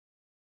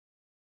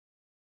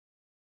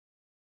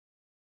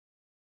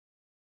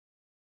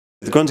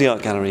the Grundy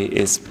Art Gallery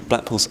is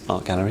Blackpool's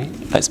art gallery.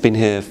 It's been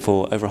here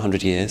for over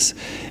 100 years.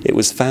 It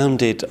was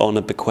founded on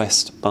a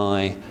bequest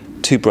by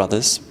two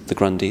brothers, the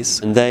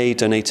Grundys, and they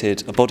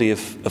donated a body of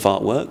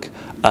artwork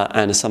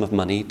and a sum of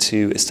money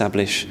to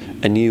establish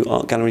a new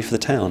art gallery for the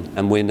town.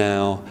 And we're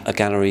now a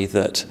gallery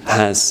that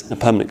has a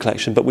permanent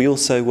collection, but we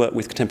also work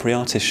with contemporary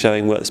artists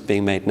showing work that's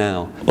being made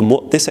now. And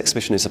what this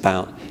exhibition is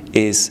about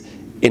is,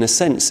 in a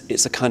sense,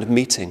 it's a kind of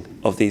meeting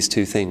of these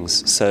two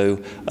things. So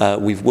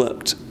we've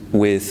worked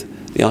with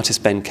the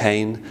artist Ben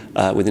Cain,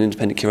 with an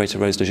independent curator,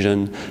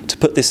 Lejeune, to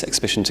put this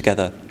exhibition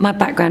together. My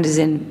background is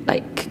in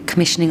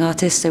commissioning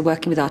artists, so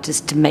working with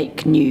artists to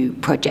make new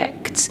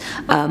projects.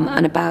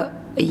 And about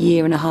a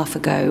year and a half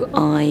ago,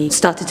 I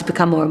started to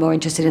become more and more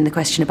interested in the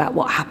question about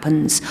what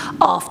happens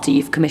after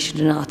you've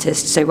commissioned an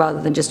artist. So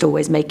rather than just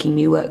always making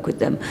new work with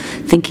them,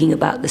 thinking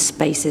about the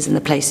spaces and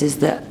the places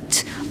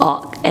that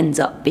art ends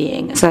up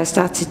being. So I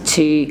started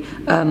to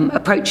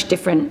approach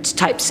different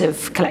types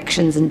of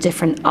collections and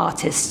different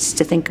artists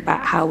to think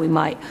about how we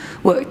might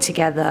work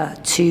together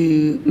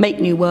to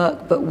make new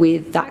work, but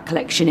with that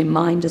collection in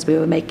mind as we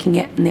were making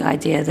it, and the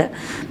idea that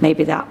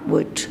maybe that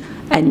would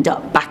end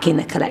up back in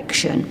the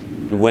collection.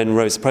 When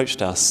Rose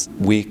approached us,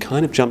 we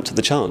kind of jumped at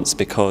the chance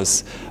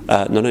because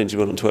not only did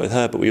we want to work with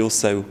her, but we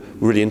also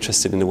were really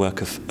interested in the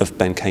work of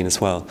Ben Cain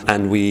as well.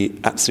 And we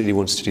absolutely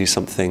wanted to do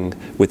something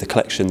with the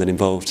collection that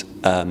involved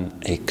a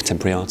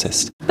contemporary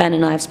artist. Ben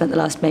and I have spent the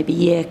last maybe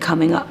year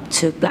coming up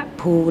to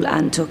Blackpool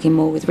and talking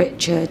more with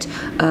Richard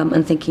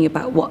and thinking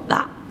about what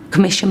that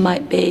commission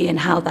might be and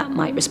how that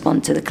might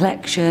respond to the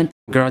collection.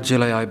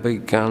 Gradually I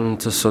began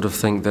to sort of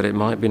think that it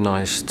might be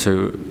nice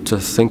to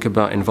think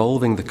about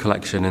involving the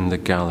collection in the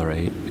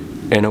gallery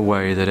in a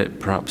way that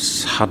it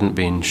perhaps hadn't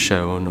been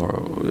shown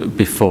or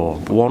before.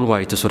 One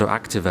way to sort of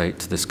activate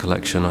this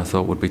collection, I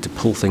thought, would be to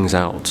pull things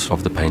out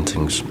of the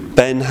paintings.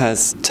 Ben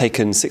has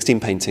taken 16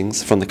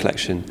 paintings from the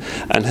collection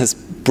and has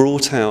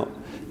brought out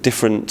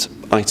different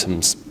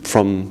items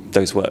from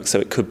those works. So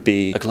it could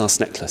be a glass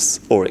necklace,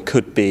 or it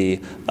could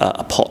be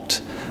a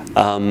pot,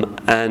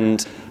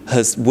 and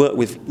has worked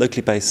with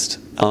locally based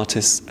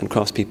artists and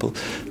craftspeople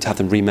to have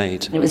them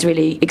remade. It was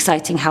really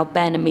exciting how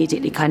Ben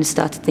immediately kind of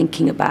started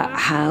thinking about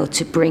how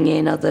to bring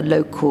in other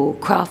local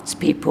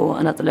craftspeople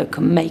and other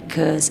local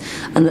makers,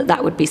 and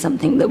that would be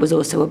something that was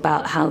also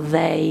about how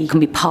they can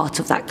be part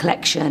of that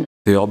collection.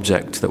 The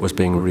object that was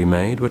being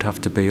remade would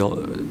have to be a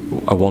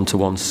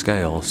one-to-one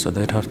scale, so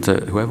they'd have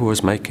to, whoever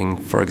was making,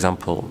 for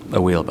example, a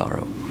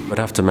wheelbarrow, would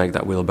have to make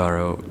that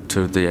wheelbarrow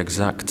to the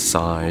exact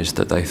size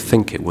that they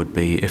think it would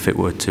be if it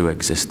were to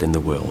exist in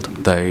the world.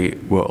 They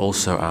were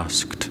also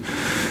asked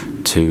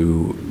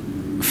to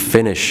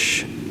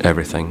finish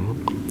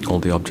everything, all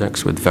the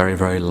objects, with very,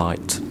 very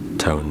light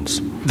tones.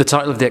 The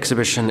title of the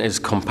exhibition is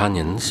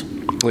Companions,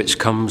 which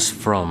comes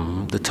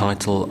from the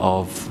title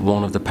of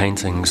one of the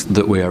paintings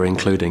that we are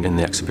including in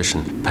the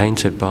exhibition,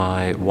 painted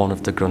by one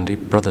of the Grundy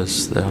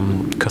brothers,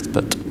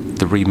 Cuthbert.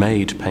 The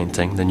remade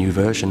painting, the new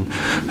version,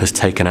 has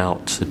taken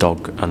out the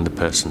dog and the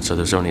person, so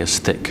there's only a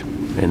stick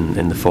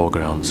in the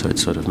foreground, so it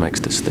sort of makes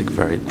the stick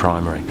very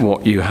primary.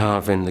 What you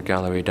have in the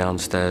gallery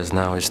downstairs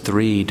now is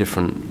 3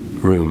 different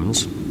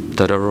rooms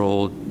that are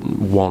all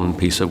one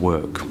piece of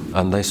work,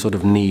 and they sort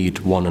of need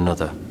one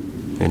another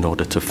in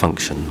order to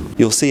function.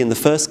 You'll see in the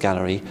first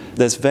gallery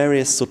there's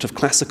various sort of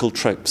classical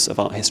tropes of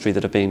art history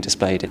that are being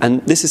displayed,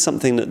 and this is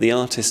something that the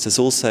artist has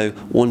also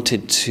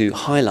wanted to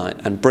highlight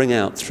and bring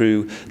out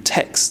through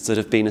texts that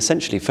have been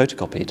essentially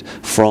photocopied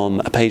from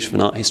a page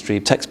from an art history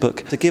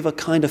textbook to give a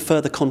kind of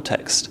further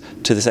context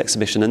to this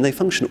exhibition, and they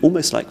function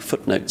almost like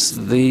footnotes.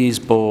 These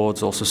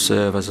boards also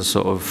serve as a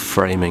sort of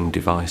framing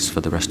device for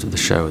the rest of the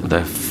show.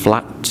 They're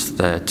flat,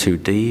 they're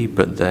 2D,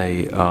 but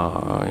they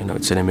are,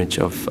 it's an image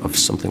of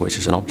something which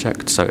is an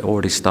object. So it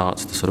already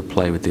starts to sort of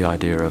play with the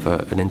idea of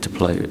an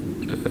interplay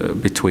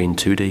between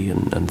 2D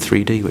and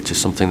 3D, which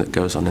is something that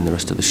goes on in the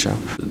rest of the show.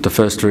 The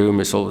first room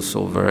is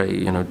also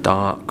very,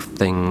 dark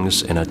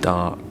things in a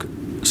dark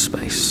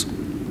space.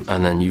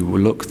 And then you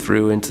look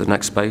through into the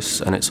next space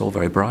and it's all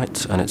very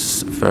bright and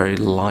it's very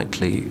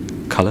lightly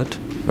coloured,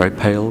 very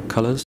pale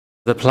colours.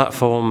 The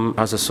platform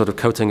has a sort of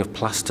coating of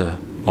plaster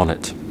on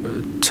it.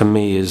 To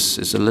me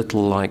is a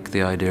little like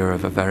the idea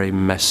of a very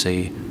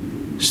messy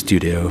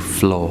studio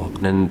floor.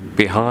 And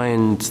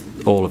behind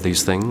all of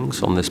these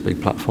things on this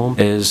big platform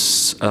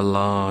is a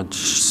large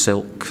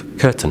silk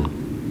curtain,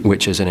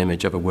 which is an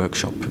image of a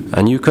workshop.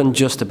 And you can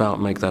just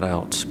about make that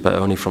out, but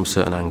only from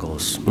certain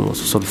angles.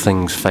 Sort of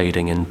things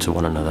fading into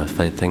one another,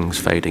 things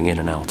fading in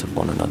and out of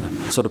one another.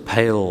 Sort of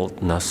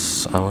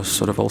paleness, I was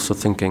sort of also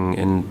thinking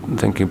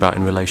about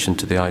in relation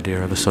to the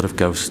idea of a sort of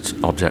ghost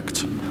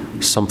object.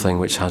 Something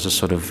which has a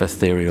sort of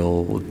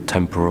ethereal,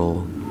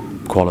 temporal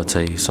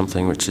quality,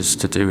 something which is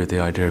to do with the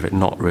idea of it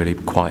not really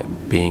quite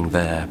being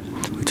there,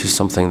 which is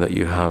something that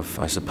you have,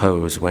 I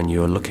suppose, when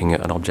you're looking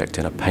at an object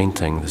in a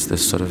painting. There's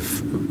this sort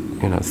of,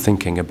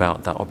 thinking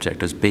about that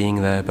object as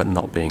being there but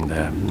not being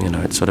there.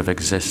 It sort of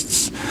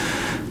exists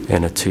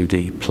in a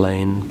 2D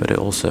plane, but it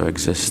also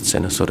exists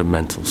in a sort of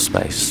mental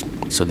space.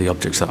 So the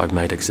objects that I've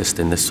made exist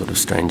in this sort of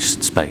strange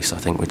space, I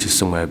think, which is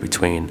somewhere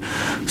between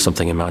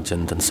something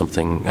imagined and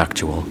something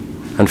actual.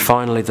 And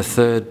finally, the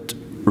third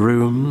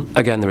room,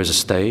 again, there is a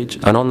stage,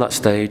 and on that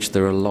stage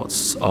there are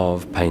lots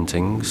of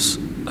paintings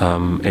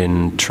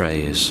in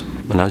trays,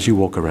 and as you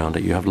walk around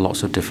it you have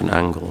lots of different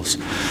angles.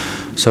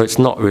 So it's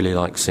not really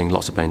like seeing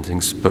lots of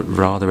paintings, but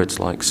rather it's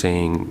like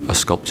seeing a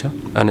sculpture,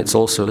 and it's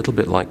also a little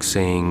bit like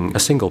seeing a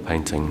single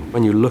painting.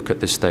 When you look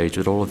at this stage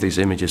with all of these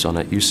images on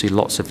it, you see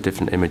lots of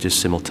different images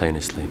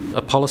simultaneously.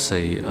 A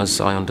policy, as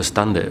I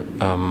understand it,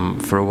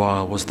 for a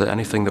while was that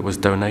anything that was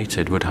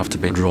donated would have to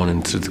be drawn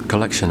into the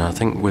collection. I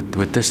think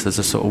with this there's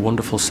a sort of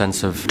wonderful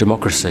sense of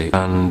democracy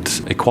and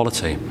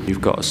equality.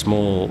 You've got a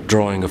small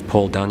drawing of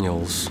Paul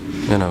Daniels,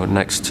 you know,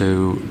 next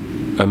to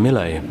a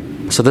Millet.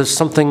 So there's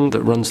something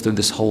that runs through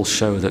this whole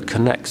show that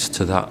connects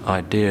to that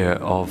idea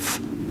of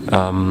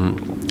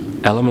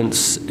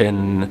elements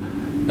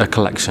in a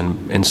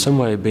collection in some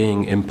way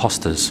being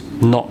imposters,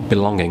 not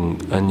belonging,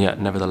 and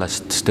yet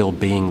nevertheless still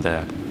being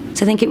there.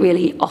 So I think it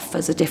really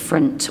offers a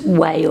different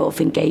way of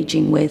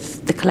engaging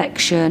with the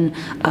collection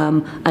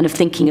and of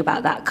thinking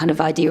about that kind of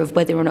idea of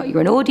whether or not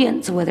you're an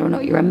audience or whether or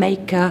not you're a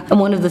maker. And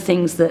one of the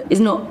things that is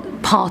not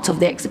part of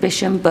the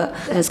exhibition but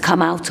has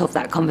come out of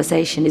that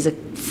conversation is a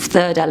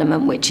third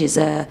element, which is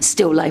a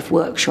still life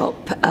workshop,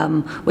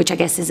 which I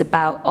guess is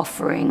about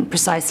offering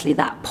precisely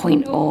that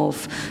point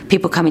of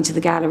people coming to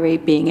the gallery,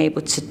 being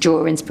able to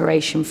draw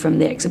inspiration from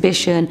the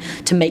exhibition,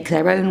 to make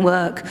their own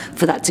work,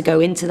 for that to go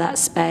into that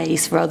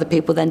space, for other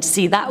people then to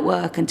see that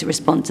work and to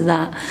respond to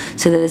that.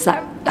 So there's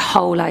that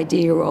whole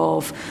idea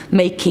of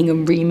making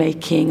and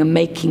remaking and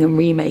making and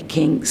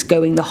remaking,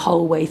 going the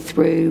whole way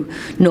through,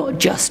 not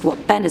just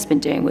what Ben has been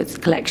doing with the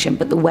collection,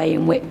 but the way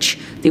in which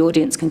the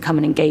audience can come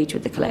and engage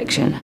with the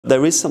collection.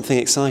 There is something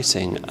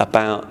exciting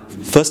about,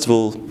 first of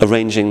all,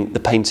 arranging the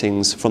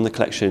paintings from the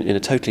collection in a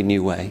totally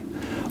new way,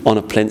 on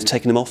a plinth,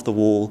 taking them off the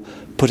wall,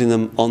 putting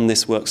them on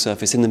this work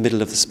surface in the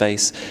middle of the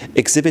space,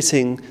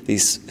 exhibiting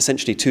these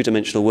essentially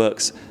two-dimensional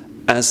works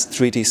as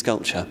 3D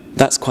sculpture.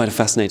 That's quite a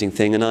fascinating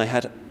thing, and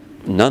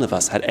none of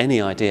us had any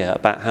idea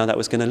about how that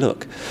was going to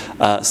look.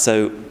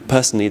 So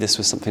personally, this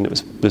was something that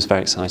was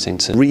very exciting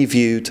to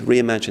review, to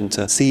reimagine,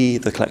 to see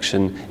the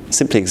collection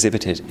simply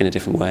exhibited in a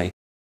different way.